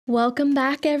Welcome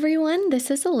back, everyone.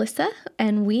 This is Alyssa,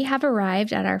 and we have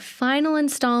arrived at our final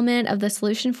installment of the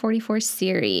Solution 44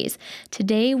 series.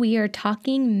 Today, we are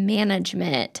talking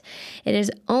management. It is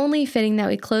only fitting that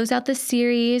we close out the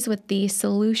series with the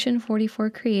Solution 44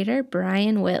 creator,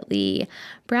 Brian Whitley.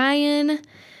 Brian,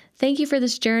 thank you for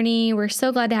this journey. We're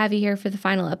so glad to have you here for the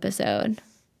final episode.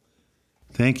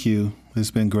 Thank you.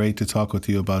 It's been great to talk with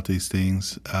you about these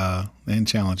things and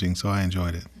challenging, so I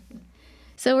enjoyed it.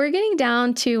 So we're getting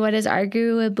down to what is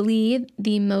arguably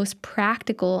the most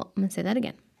practical. I'm going to say that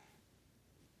again.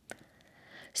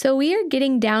 So we are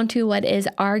getting down to what is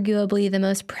arguably the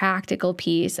most practical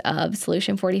piece of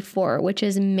Solution 44, which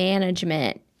is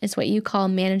management. It's what you call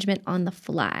management on the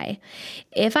fly.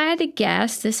 If I had to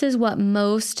guess, this is what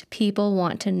most people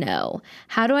want to know.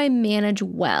 How do I manage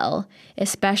well,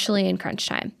 especially in crunch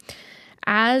time?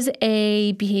 As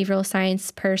a behavioral science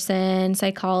person,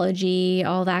 psychology,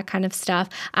 all that kind of stuff,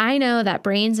 I know that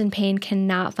brains and pain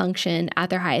cannot function at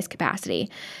their highest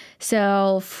capacity.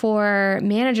 So for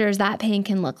managers, that pain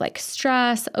can look like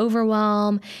stress,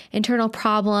 overwhelm, internal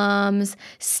problems,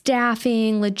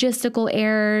 staffing, logistical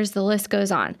errors, the list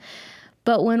goes on.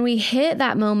 But when we hit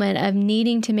that moment of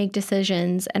needing to make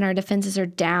decisions and our defenses are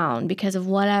down because of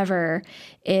whatever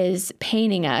is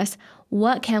paining us,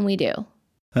 what can we do?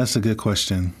 That's a good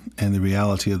question. And the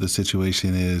reality of the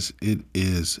situation is it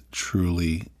is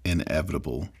truly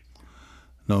inevitable.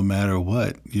 No matter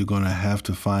what, you're going to have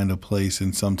to find a place,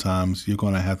 and sometimes you're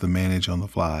going to have to manage on the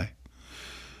fly.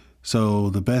 So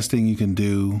the best thing you can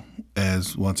do,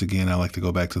 as once again, I like to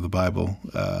go back to the Bible,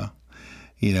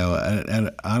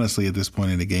 and honestly, at this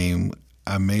point in the game,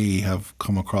 I may have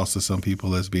come across to some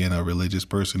people as being a religious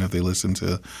person if they listen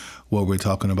to what we're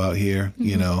talking about here.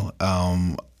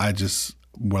 Mm-hmm. I just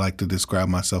would like to describe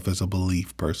myself as a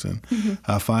belief person. Mm-hmm.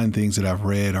 I find things that I've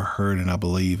read or heard and I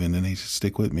believe in, and they just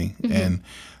stick with me. Mm-hmm. And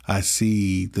I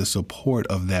see the support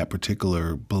of that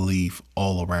particular belief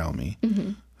all around me.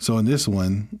 Mm-hmm. So in this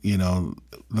one,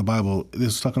 the Bible,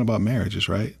 this is talking about marriages,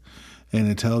 right? And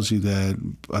it tells you that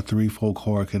a threefold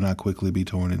cord cannot quickly be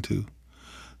torn in two.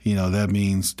 That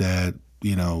means that,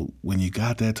 when you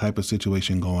got that type of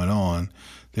situation going on,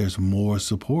 there's more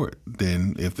support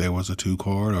than if there was a two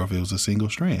cord or if it was a single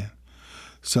strand.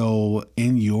 So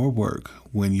in your work,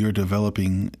 when you're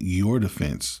developing your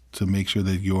defense to make sure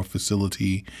that your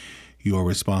facility, your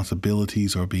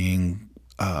responsibilities are being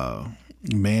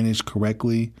managed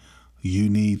correctly, you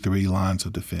need 3 lines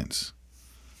of defense.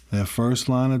 That first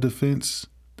line of defense,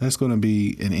 that's going to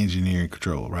be an engineering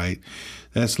control, right?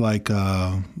 That's like,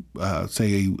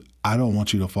 say, I don't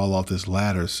want you to fall off this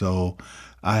ladder, so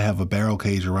I have a barrel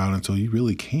cage around it so you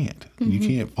really can't. Mm-hmm. You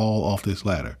can't fall off this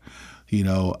ladder.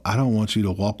 I don't want you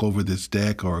to walk over this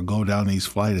deck or go down these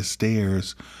flight of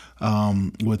stairs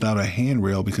without a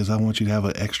handrail because I want you to have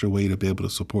an extra way to be able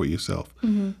to support yourself.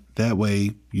 Mm-hmm. That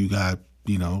way you got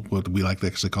what we like to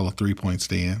actually call a 3-point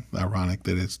stand. Ironic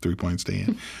that it's 3-point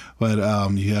stand. But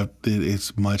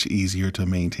it's much easier to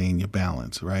maintain your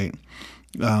balance, right?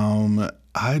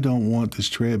 I don't want this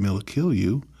treadmill to kill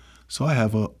you, so I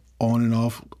have a on and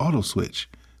off auto switch.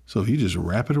 So if you just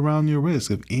wrap it around your wrist,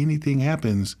 if anything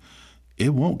happens,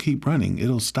 it won't keep running.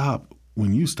 It'll stop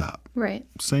when you stop. Right.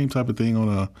 Same type of thing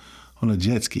on a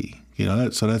jet ski.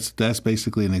 So that's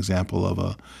basically an example of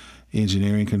a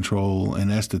engineering control, and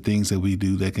that's the things that we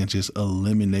do that can just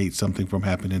eliminate something from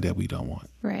happening that we don't want.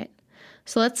 Right.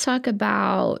 So let's talk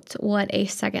about what a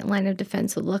second line of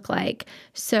defense would look like.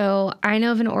 So I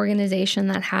know of an organization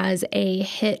that has a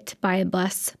hit by a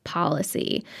bus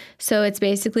policy. So it's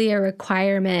basically a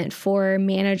requirement for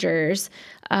managers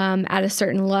at a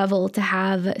certain level to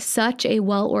have such a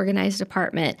well-organized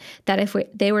department that if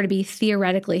they were to be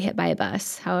theoretically hit by a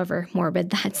bus, however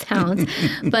morbid that sounds,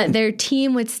 but their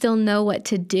team would still know what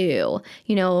to do.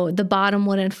 The bottom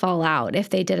wouldn't fall out if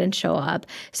they didn't show up.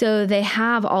 So they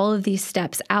have all of these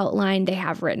steps outlined. They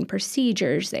have written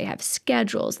procedures. They have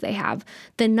schedules. They have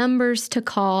the numbers to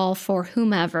call for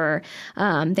whomever.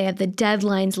 They have the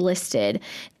deadlines listed.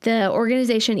 The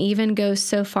organization even goes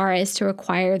so far as to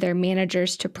require their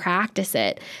managers to practice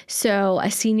it. So a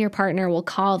senior partner will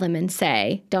call them and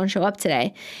say, don't show up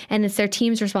today. And it's their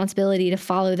team's responsibility to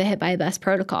follow the hit by a bus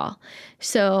protocol.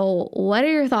 So what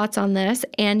are your thoughts on this?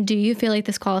 And do you feel like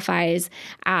this qualifies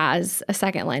as a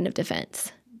second line of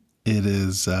defense? It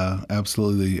is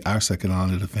absolutely our second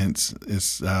line of defense.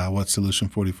 It's what Solution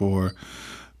 44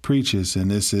 preaches. And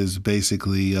this is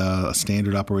basically a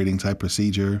standard operating type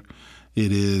procedure.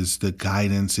 It is the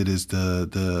guidance. It is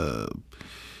the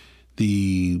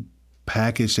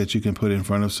package that you can put in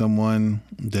front of someone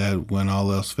that when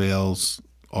all else fails,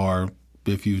 or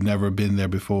if you've never been there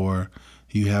before,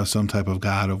 You have some type of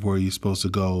guide of where you're supposed to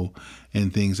go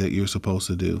and things that you're supposed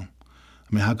to do.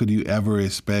 I mean, how could you ever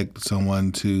expect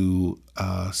someone to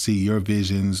see your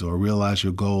visions or realize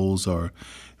your goals or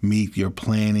meet your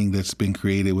planning that's been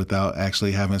created without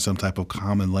actually having some type of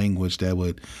common language that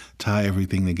would tie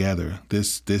everything together?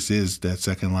 This is that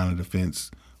second line of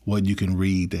defense, what you can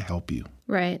read to help you.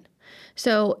 Right.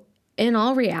 So in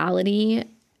all reality,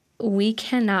 we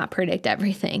cannot predict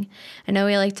everything. I know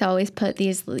we like to always put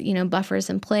these, buffers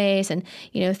in place and,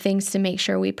 things to make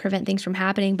sure we prevent things from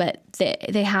happening, but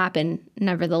they happen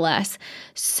nevertheless.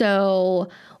 So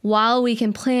while we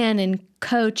can plan and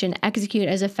coach and execute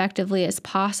as effectively as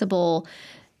possible,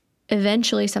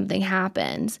 eventually something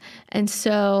happens. And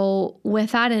so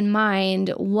with that in mind,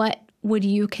 what would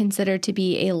you consider to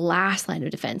be a last line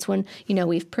of defense when,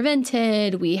 we've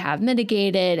prevented, we have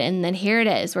mitigated, and then here it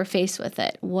is, we're faced with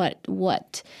it?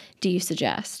 What do you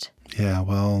suggest? Yeah,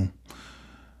 well,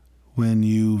 when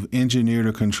you've engineered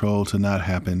a control to not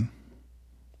happen,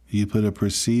 you put a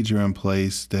procedure in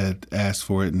place that asks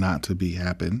for it not to be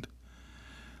happened.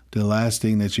 The last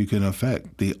thing that you can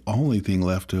affect, the only thing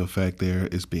left to affect there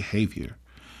is behavior.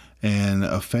 And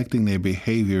affecting their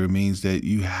behavior means that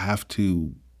you have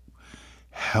to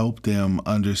help them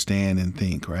understand and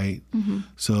think, right? Mm-hmm.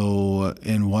 So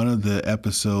in one of the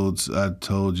episodes, I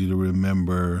told you to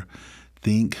remember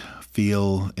think,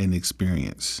 feel, and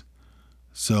experience.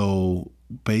 So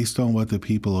based on what the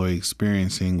people are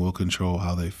experiencing will control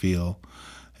how they feel.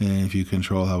 And if you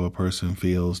control how a person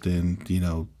feels, then,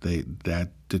 that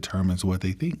determines what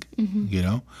they think,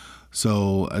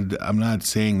 So I'm not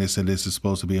saying that this is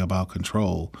supposed to be about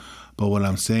control. But what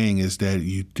I'm saying is that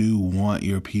you do want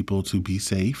your people to be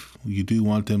safe. You do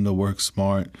want them to work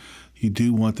smart. You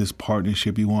do want this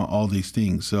partnership. You want all these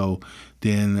things. So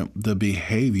then the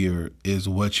behavior is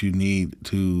what you need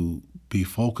to be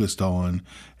focused on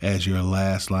as your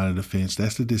last line of defense.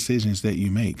 That's the decisions that you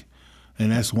make.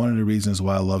 And that's one of the reasons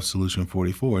why I love Solution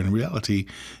 44. In reality,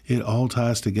 it all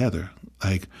ties together.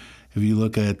 Like if you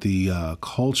look at the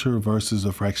culture versus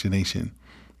the fractionation,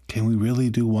 can we really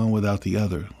do one without the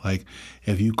other? Like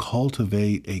if you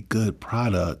cultivate a good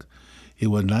product, it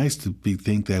would nice to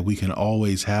think that we can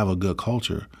always have a good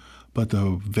culture. But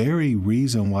the very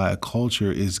reason why a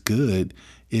culture is good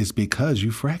is because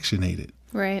you fractionate it.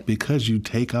 Right. Because you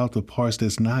take out the parts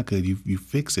that's not good, you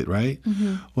fix it, right?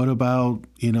 Mm-hmm. What about,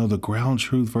 the ground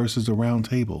truth versus the round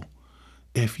table?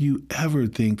 If you ever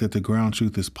think that the ground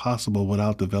truth is possible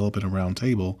without developing a round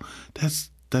table, that's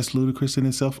ludicrous in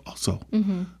itself also.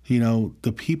 Mm-hmm.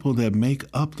 The people that make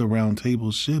up the round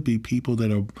table should be people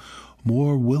that are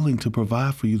more willing to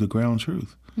provide for you the ground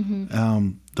truth.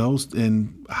 Mm-hmm.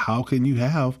 And how can you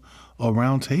have a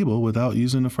round table without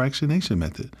using the fractionation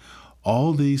method?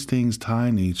 All these things tie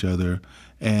into each other.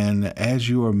 And as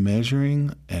you are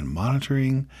measuring and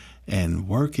monitoring and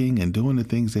working and doing the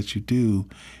things that you do,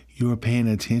 you are paying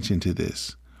attention to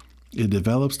this. It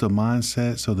develops the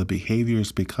mindset so the behavior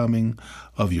is becoming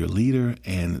of your leader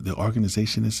and the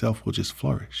organization itself will just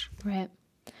flourish. Right.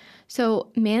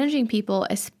 So managing people,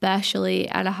 especially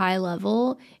at a high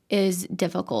level, is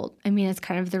difficult. I mean, it's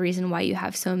kind of the reason why you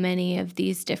have so many of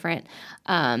these different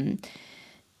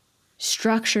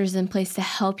structures in place to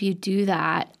help you do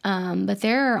that. But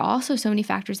there are also so many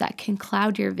factors that can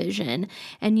cloud your vision.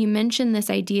 And you mentioned this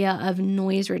idea of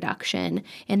noise reduction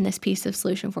in this piece of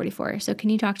Solution 44. So can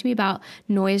you talk to me about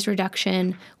noise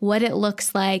reduction, what it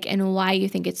looks like, and why you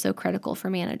think it's so critical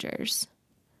for managers?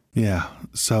 Yeah.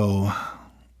 So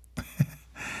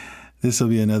this will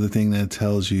be another thing that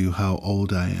tells you how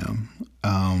old I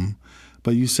am.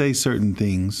 But you say certain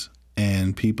things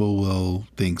and people will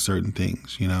think certain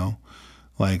things,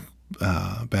 Like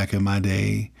back in my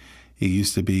day, it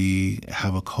used to be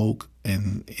have a Coke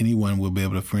and anyone would be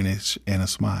able to finish and a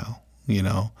smile,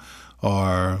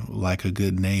 or like a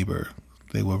good neighbor.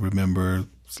 They will remember.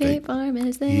 State Farm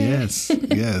is there. Yes,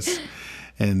 yes.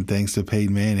 And thanks to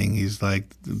Peyton Manning, he's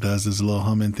does this little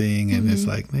humming thing and it's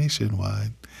like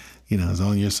nationwide. It's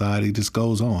on your side. He just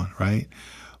goes on, right?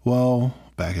 Well,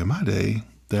 back in my day,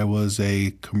 there was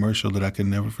a commercial that I can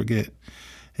never forget.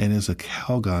 And it's a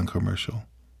Calgon commercial.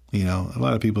 A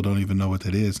lot of people don't even know what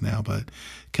that is now, but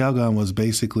Calgon was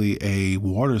basically a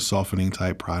water softening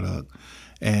type product.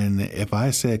 And if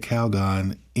I said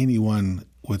Calgon, anyone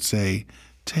would say,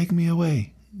 take me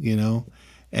away,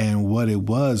 And what it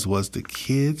was the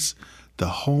kids, the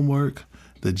homework,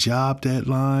 the job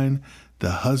deadline,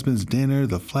 the husband's dinner,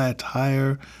 the flat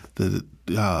tire, the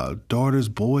daughter's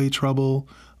boy trouble.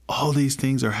 All these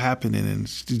things are happening and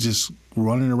she's just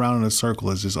running around in a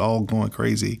circle. It's just all going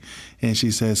crazy. And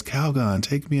she says, Calgon,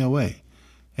 take me away.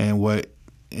 And what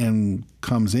and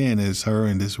comes in is her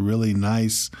in this really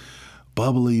nice,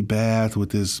 bubbly bath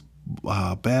with this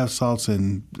bath salts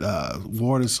and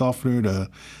water softener to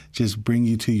just bring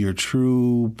you to your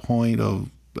true point of,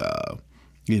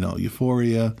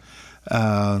 euphoria.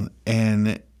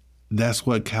 And that's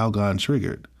what Calgon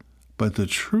triggered. But the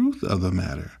truth of the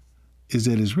matter is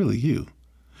that it's really you.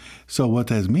 So what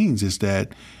that means is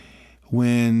that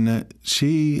when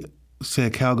she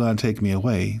said, Calgon, take me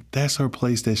away, that's her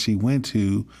place that she went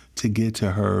to get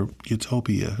to her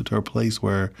utopia, to her place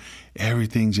where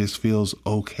everything just feels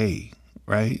okay,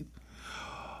 right?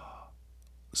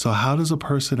 So how does a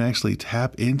person actually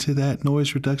tap into that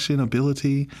noise reduction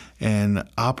ability and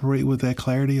operate with that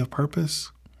clarity of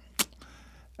purpose?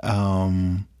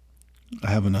 I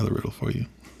have another riddle for you.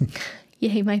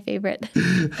 Yay, my favorite.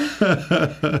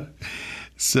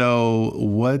 So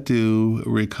what do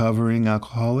recovering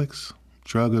alcoholics,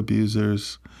 drug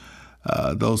abusers,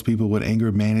 those people with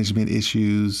anger management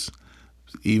issues,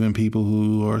 even people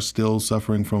who are still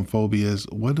suffering from phobias,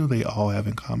 what do they all have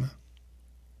in common?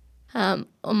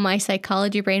 My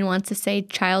psychology brain wants to say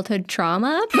childhood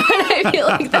trauma, but I feel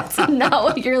like that's not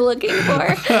what you're looking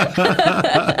for.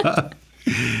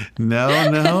 No,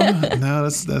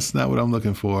 that's not what I'm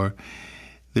looking for.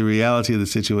 The reality of the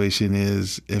situation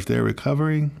is if they're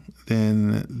recovering,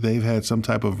 then they've had some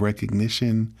type of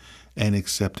recognition and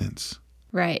acceptance.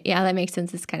 Right. Yeah, that makes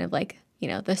sense. It's kind of like,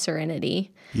 the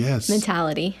serenity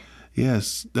mentality.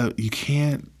 Yes. You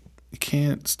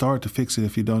can't start to fix it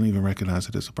if you don't even recognize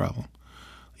it as a problem.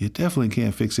 You definitely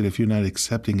can't fix it if you're not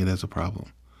accepting it as a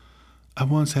problem. I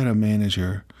once had a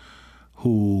manager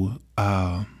who,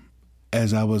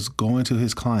 as I was going to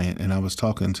his client and I was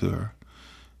talking to her,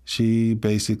 she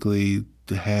basically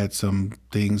had some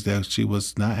things that she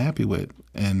was not happy with.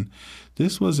 And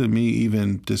this wasn't me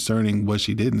even discerning what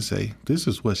she didn't say. This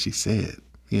is what she said,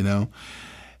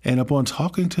 And upon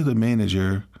talking to the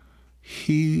manager,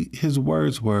 his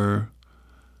words were,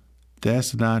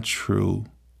 "That's not true.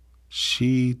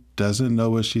 She doesn't know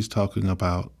what she's talking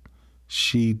about.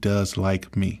 She does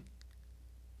like me."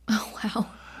 Oh, wow.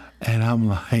 And I'm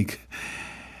like,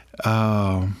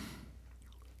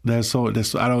 there's so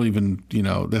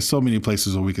many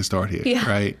places where we can start here,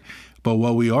 right? But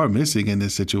what we are missing in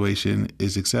this situation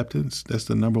is acceptance. That's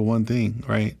the number one thing,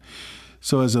 right?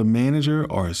 So as a manager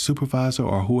or a supervisor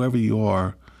or whoever you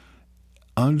are,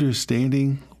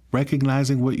 understanding,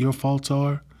 recognizing what your faults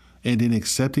are, and then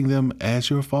accepting them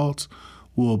as your faults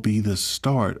will be the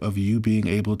start of you being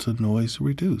able to noise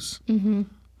reduce. Mm-hmm.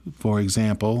 For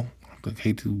example, I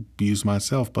hate to use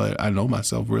myself, but I know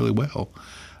myself really well.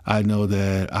 I know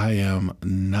that I am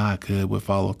not good with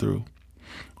follow through.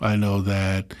 I know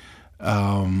that,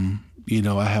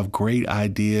 I have great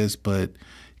ideas, but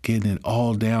getting it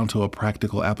all down to a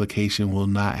practical application will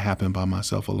not happen by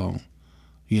myself alone.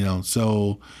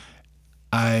 So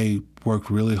I worked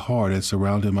really hard at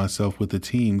surrounding myself with a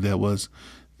team that was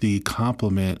the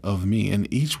complement of me.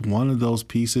 And each one of those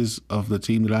pieces of the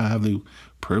team that I have the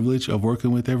privilege of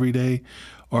working with every day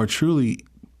are truly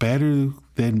better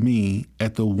than me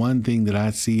at the one thing that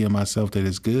I see in myself that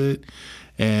is good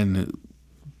and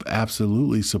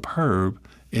absolutely superb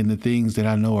in the things that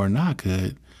I know are not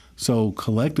good. So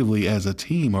collectively as a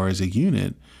team or as a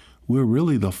unit, we're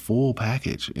really the full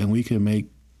package and we can make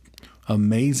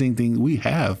amazing things. We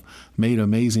have made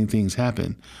amazing things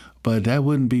happen, but that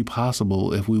wouldn't be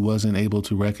possible if we wasn't able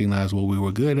to recognize what we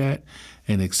were good at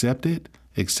and accept it,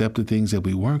 accept the things that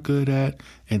we weren't good at,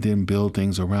 and then build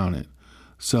things around it.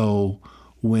 So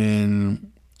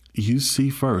when you see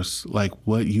first, like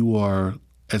what you are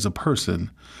as a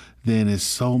person, then it's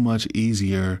so much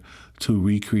easier to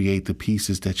recreate the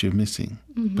pieces that you're missing.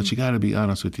 Mm-hmm. But you got to be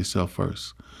honest with yourself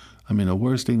first. The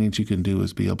worst thing that you can do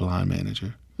is be a blind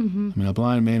manager. Mm-hmm. A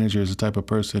blind manager is the type of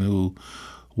person who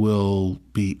will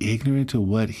be ignorant to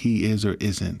what he is or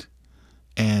isn't.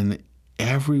 And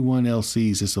everyone else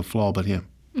sees it's a flaw but him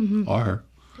or her.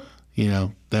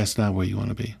 That's not where you want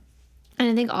to be. And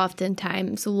I think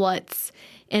oftentimes what's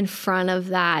in front of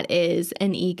that is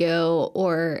an ego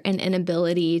or an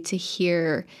inability to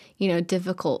hear,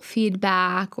 difficult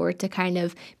feedback or to kind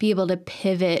of be able to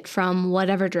pivot from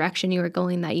whatever direction you were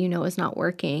going that is not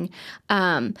working.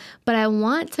 But I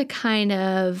want to kind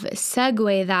of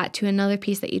segue that to another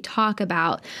piece that you talk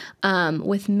about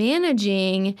with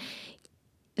managing.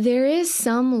 There is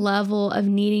some level of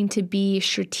needing to be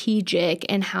strategic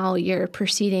in how you're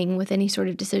proceeding with any sort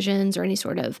of decisions or any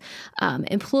sort of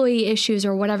employee issues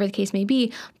or whatever the case may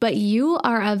be. But you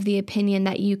are of the opinion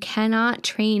that you cannot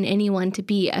train anyone to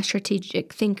be a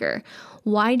strategic thinker.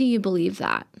 Why do you believe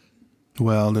that?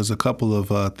 Well, there's a couple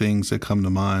of things that come to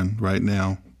mind right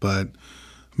now. But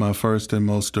My first and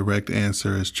most direct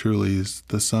answer is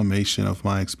the summation of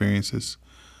my experiences.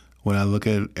 When I look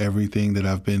at everything that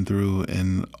I've been through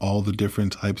and all the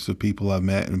different types of people I've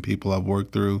met and people I've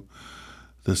worked through,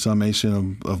 the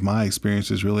summation of my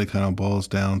experiences really kind of boils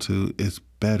down to it's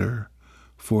better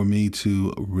for me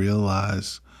to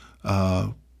realize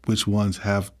which ones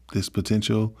have this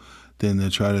potential than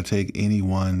to try to take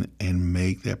anyone and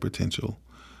make that potential.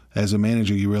 As a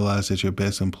manager, you realize that your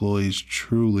best employees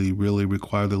truly, really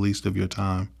require the least of your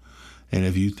time. And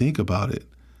if you think about it,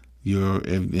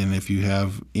 if you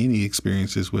have any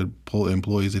experiences with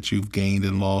employees that you've gained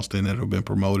and lost and that have been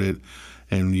promoted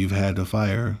and you've had to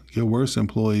fire, your worst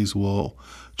employees will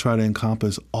try to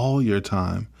encompass all your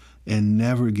time and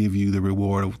never give you the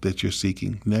reward that you're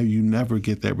seeking. You never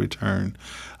get that return.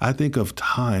 I think of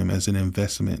time as an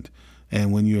investment.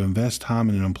 And when you invest time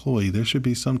in an employee, there should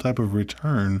be some type of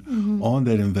return on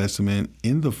that investment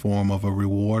in the form of a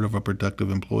reward of a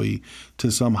productive employee to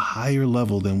some higher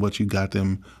level than what you got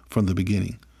them from the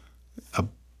beginning. A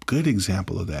good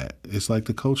example of that is like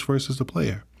the coach versus the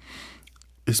player.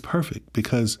 It's perfect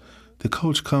because the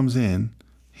coach comes in,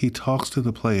 he talks to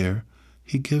the player,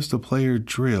 he gives the player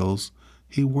drills,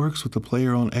 he works with the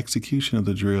player on execution of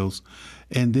the drills,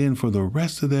 and then for the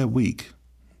rest of that week,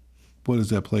 what does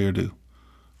that player do?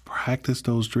 Practice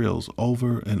those drills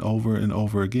over and over and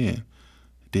over again.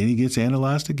 Then he gets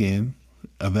analyzed again,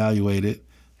 evaluated,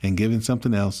 and given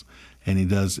something else, and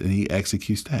he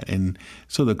executes that. And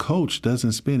so the coach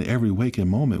doesn't spend every waking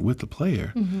moment with the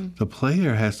player. The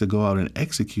player has to go out and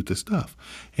execute the stuff.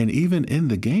 And even in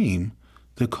the game,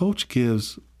 the coach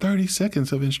gives 30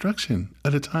 seconds of instruction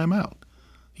at a timeout.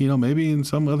 Maybe in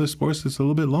some other sports it's a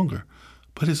little bit longer.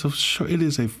 But it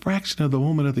is a fraction of the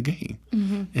moment of the game.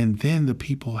 And then the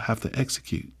people have to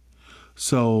execute.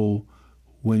 So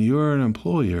when you're an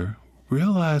employer,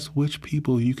 realize which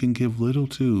people you can give little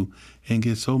to and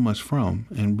get so much from,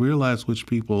 and realize which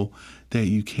people that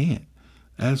you can't.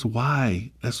 That's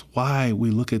why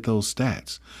we look at those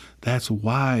stats. That's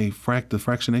why the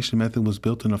fractionation method was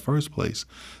built in the first place,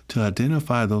 to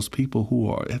identify those people who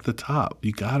are at the top.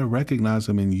 You got to recognize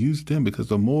them and use them, because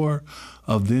the more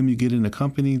of them you get in the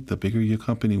company, the bigger your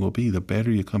company will be, the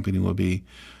better your company will be,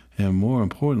 and more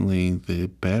importantly, the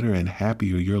better and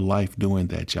happier your life doing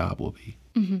that job will be.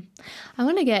 I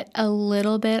want to get a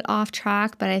little bit off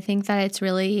track, but I think that it's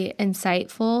really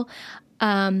insightful.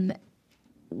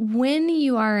 When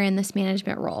you are in this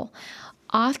management role,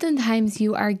 oftentimes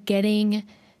you are getting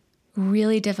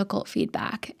really difficult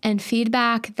feedback, and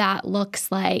feedback that looks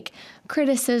like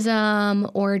criticism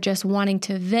or just wanting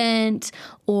to vent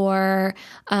or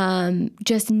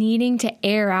just needing to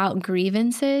air out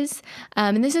grievances.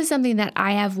 And this is something that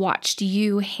I have watched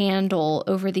you handle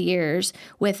over the years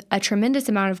with a tremendous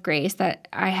amount of grace that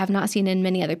I have not seen in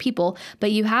many other people,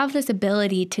 but you have this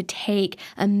ability to take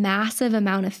a massive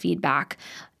amount of feedback.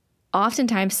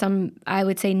 Oftentimes, I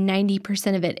would say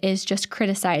 90% of it is just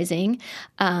criticizing.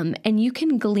 And you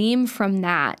can glean from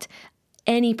that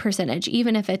any percentage,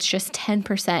 even if it's just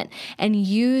 10%, and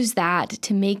use that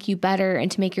to make you better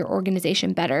and to make your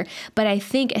organization better. But I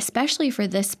think, especially for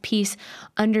this piece,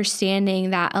 understanding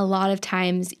that a lot of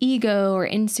times ego or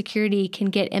insecurity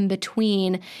can get in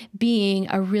between being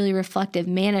a really reflective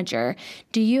manager.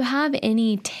 Do you have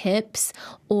any tips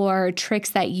or tricks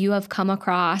that you have come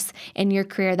across in your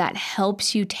career that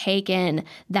helps you take in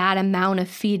that amount of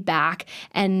feedback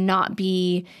and not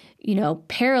be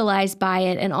paralyzed by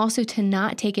it, and also to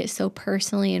not take it so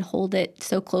personally and hold it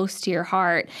so close to your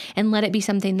heart and let it be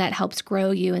something that helps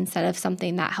grow you instead of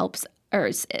something that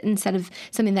instead of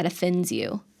something that offends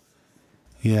you?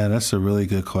 Yeah, that's a really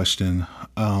good question.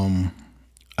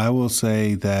 I will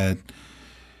say that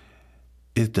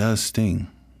it does sting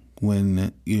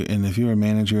and if you're a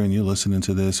manager and you're listening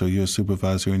to this, or you're a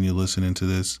supervisor and you're listening to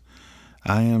this,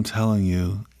 I am telling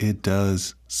you, it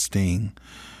does sting.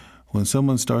 When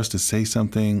someone starts to say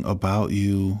something about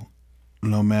you,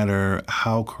 no matter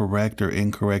how correct or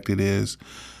incorrect it is,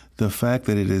 the fact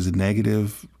that it is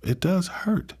negative, it does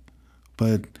hurt.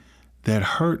 But that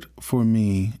hurt for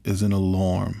me is an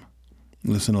alarm.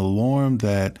 It's an alarm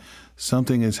that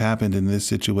something has happened in this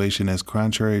situation that's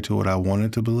contrary to what I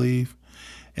wanted to believe.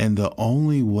 And the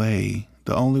only way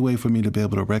for me to be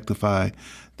able to rectify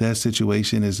that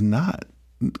situation is not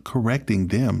correcting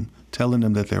them, telling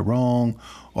them that they're wrong,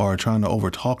 or trying to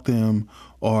overtalk them,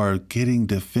 or getting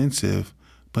defensive,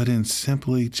 but in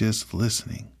simply just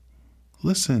listening.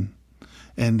 Listen,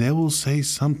 and they will say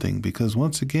something, because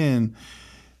once again,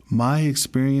 my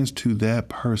experience to that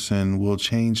person will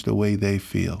change the way they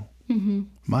feel.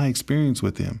 My experience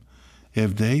with them.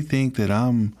 If they think that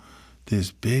I'm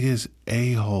this biggest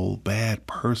a-hole, bad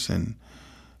person,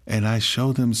 and I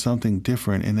show them something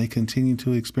different and they continue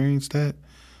to experience that,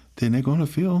 then they're going to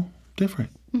feel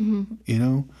different. You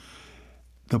know,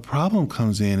 the problem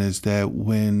comes in is that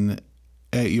when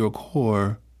at your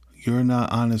core, you're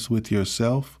not honest with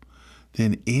yourself,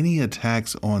 then any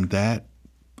attacks on that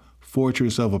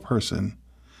fortress of a person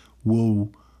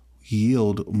will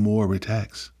yield more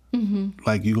attacks.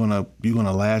 Like you're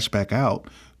gonna lash back out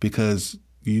because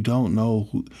you don't know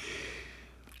who.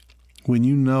 When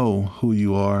you know who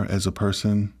you are as a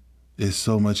person, it's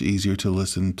so much easier to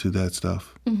listen to that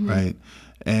stuff, right?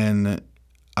 And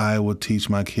I would teach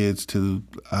my kids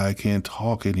I can't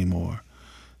talk anymore,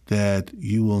 that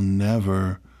you will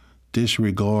never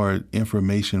disregard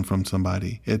information from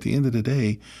somebody. At the end of the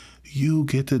day, you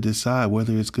get to decide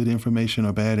whether it's good information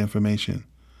or bad information.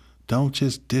 Don't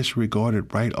just disregard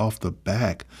it right off the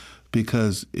back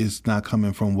because it's not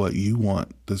coming from what you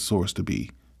want the source to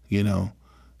be. You know,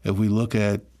 if we look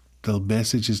at the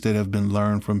messages that have been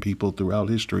learned from people throughout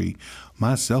history,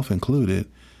 myself included,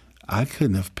 I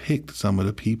couldn't have picked some of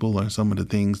the people or some of the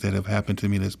things that have happened to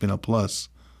me that's been a plus.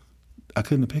 I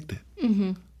couldn't have picked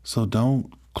it. So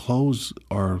don't close,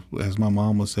 or as my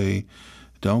mom would say,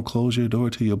 don't close your door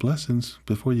to your blessings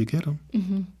before you get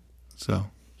them. So.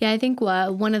 Yeah, I think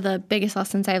one of the biggest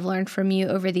lessons I've learned from you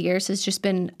over the years has just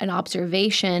been an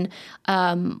observation,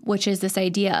 which is this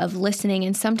idea of listening.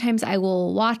 And sometimes I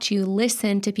will watch you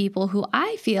listen to people who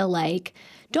I feel like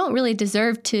don't really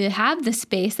deserve to have the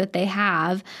space that they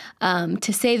have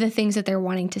to say the things that they're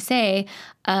wanting to say,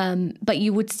 but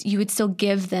you would still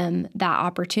give them that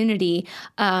opportunity.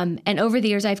 And over the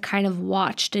years, I've kind of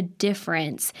watched a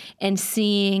difference in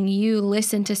seeing you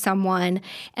listen to someone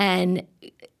and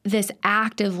this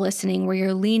active listening where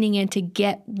you're leaning in to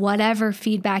get whatever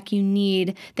feedback you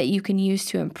need that you can use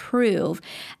to improve.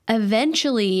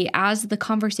 Eventually, as the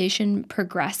conversation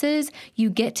progresses,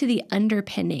 you get to the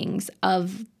underpinnings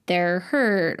of their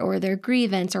hurt or their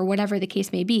grievance or whatever the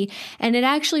case may be. And it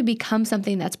actually becomes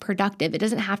something that's productive. It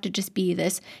doesn't have to just be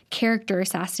this character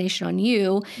assassination on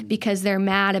you because they're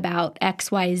mad about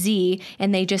XYZ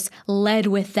and they just led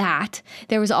with that.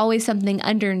 There was always something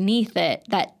underneath it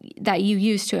that you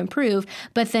used to improve,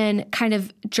 but then kind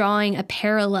of drawing a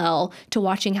parallel to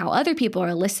watching how other people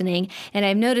are listening. And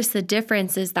I've noticed the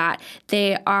difference is that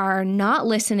they are not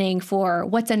listening for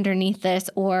what's underneath this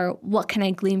or what can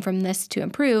I glean from this to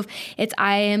improve. It's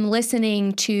I am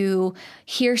listening to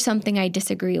hear something I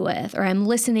disagree with, or I'm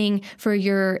listening for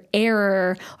your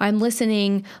error, or I'm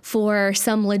listening for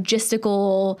some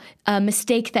logistical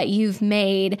mistake that you've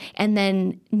made, and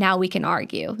then now we can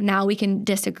argue. Now we can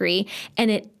disagree.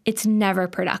 And it's never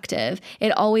productive. It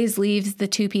always leaves the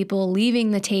two people leaving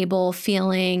the table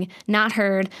feeling not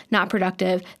heard, not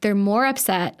productive. They're more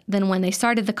upset than when they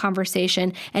started the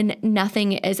conversation, and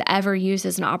nothing is ever used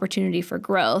as an opportunity for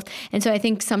growth. And so I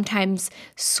think sometimes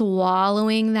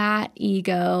swallowing that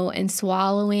ego and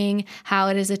swallowing how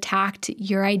it has attacked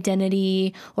your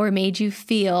identity or made you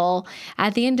feel,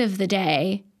 at the end of the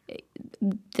day,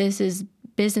 this is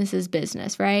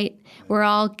business, right? We're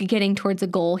all getting towards a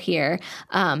goal here.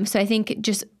 So I think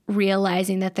just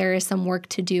realizing that there is some work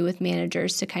to do with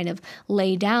managers to kind of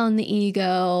lay down the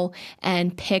ego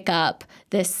and pick up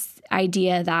this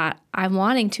idea that I'm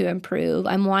wanting to improve,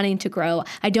 I'm wanting to grow.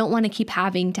 I don't want to keep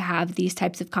having to have these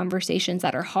types of conversations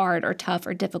that are hard or tough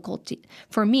or difficult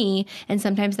for me. And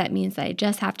sometimes that means that I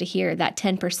just have to hear that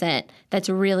 10% that's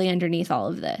really underneath all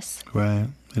of this. Right.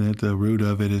 And at the root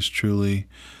of it is truly,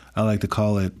 I like to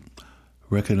call it,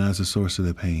 recognize the source of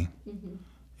the pain.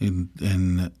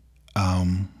 And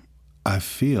I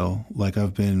feel like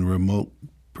I've been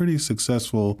pretty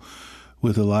successful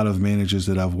with a lot of managers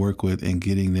that I've worked with in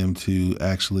getting them to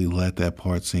actually let that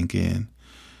part sink in.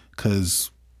 Because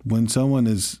when someone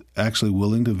is actually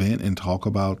willing to vent and talk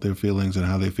about their feelings and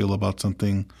how they feel about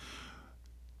something,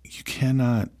 you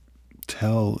cannot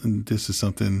tell, and this is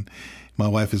something, my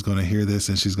wife is going to hear this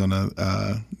and she's going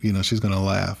to, she's going to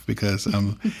laugh because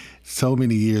so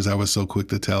many years I was so quick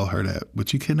to tell her that,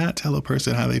 but you cannot tell a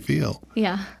person how they feel.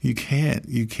 Yeah. You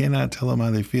cannot tell them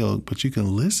how they feel, but you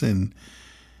can listen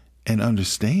and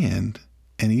understand.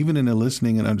 And even in the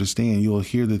listening and understand, you'll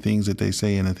hear the things that they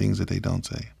say and the things that they don't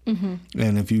say.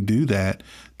 And if you do that,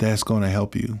 that's going to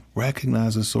help you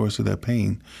recognize the source of that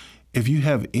pain. If you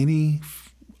have any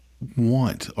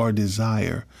want or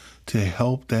desire to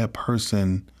help that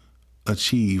person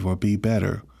achieve or be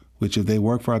better, which if they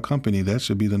work for our company, that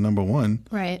should be the number one.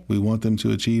 Right. We want them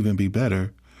to achieve and be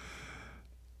better.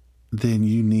 Then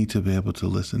you need to be able to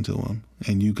listen to them.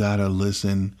 And you got to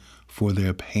listen for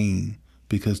their pain,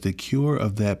 because the cure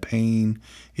of that pain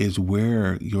is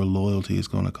where your loyalty is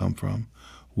going to come from,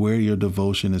 where your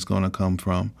devotion is going to come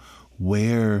from,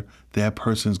 where that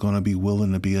person is going to be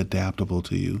willing to be adaptable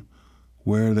to you,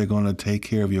 where they're going to take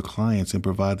care of your clients and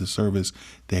provide the service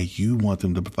that you want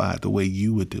them to provide the way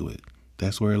you would do it.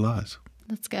 That's where it lies.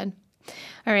 That's good.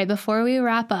 All right, before we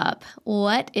wrap up,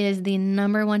 what is the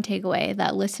number one takeaway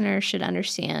that listeners should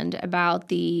understand about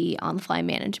the on-the-fly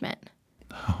management?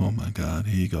 Oh my God,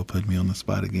 here you go, put me on the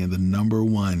spot again. The number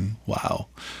one, wow.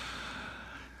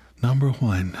 Number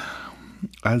one,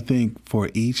 I think for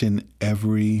each and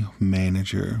every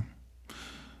manager,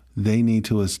 they need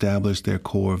to establish their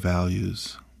core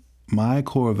values. My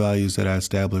core values that I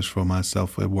established for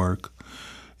myself at work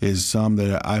is some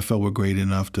that I felt were great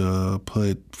enough to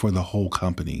put for the whole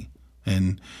company.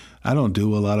 And I don't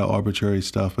do a lot of arbitrary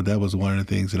stuff, but that was one of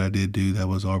the things that I did do that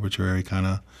was arbitrary, kind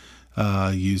of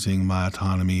using my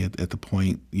autonomy at the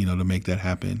point, to make that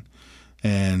happen.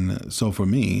 And so for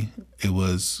me, it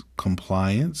was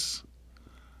compliance,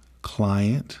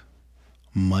 client,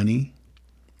 money,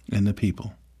 and the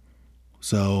people.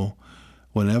 So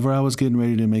whenever I was getting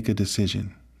ready to make a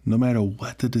decision, no matter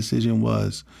what the decision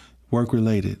was,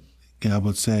 work-related, I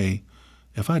would say,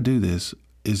 if I do this,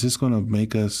 is this going to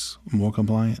make us more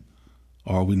compliant?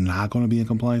 Or are we not going to be in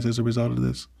compliance as a result of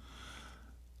this?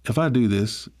 If I do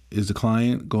this, is the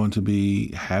client going to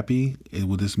be happy?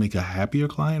 Will this make a happier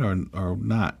client or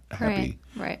not happy?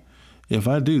 Right. If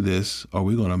I do this, are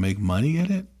we going to make money at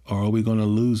it or are we going to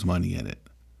lose money at it?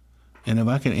 And if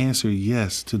I can answer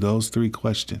yes to those three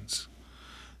questions,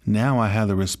 now I have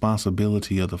the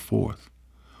responsibility of the fourth.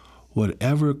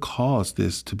 Whatever caused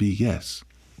this to be yes,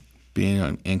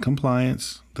 being in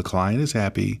compliance, the client is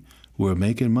happy, we're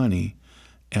making money,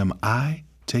 am I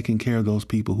taking care of those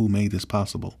people who made this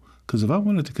possible? Because if I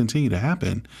want it to continue to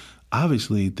happen,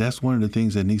 obviously that's one of the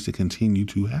things that needs to continue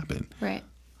to happen. Right.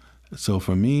 So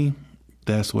for me,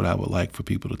 that's what I would like for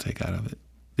people to take out of it.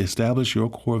 Establish your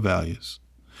core values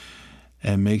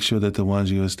and make sure that the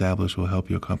ones you establish will help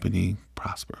your company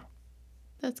prosper.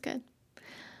 That's good.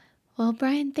 Well,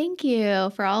 Brian, thank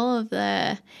you for all of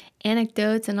the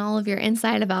anecdotes and all of your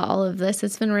insight about all of this.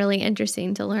 It's been really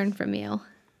interesting to learn from you.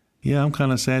 Yeah, I'm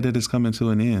kind of sad that it's coming to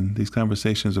an end. These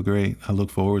conversations are great. I look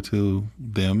forward to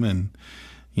them and,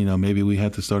 maybe we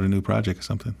have to start a new project or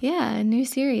something. Yeah, a new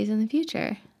series in the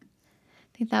future.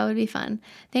 I think that would be fun.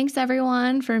 Thanks,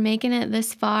 everyone, for making it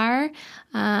this far.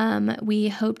 We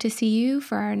hope to see you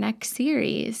for our next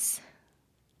series.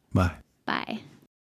 Bye. Bye.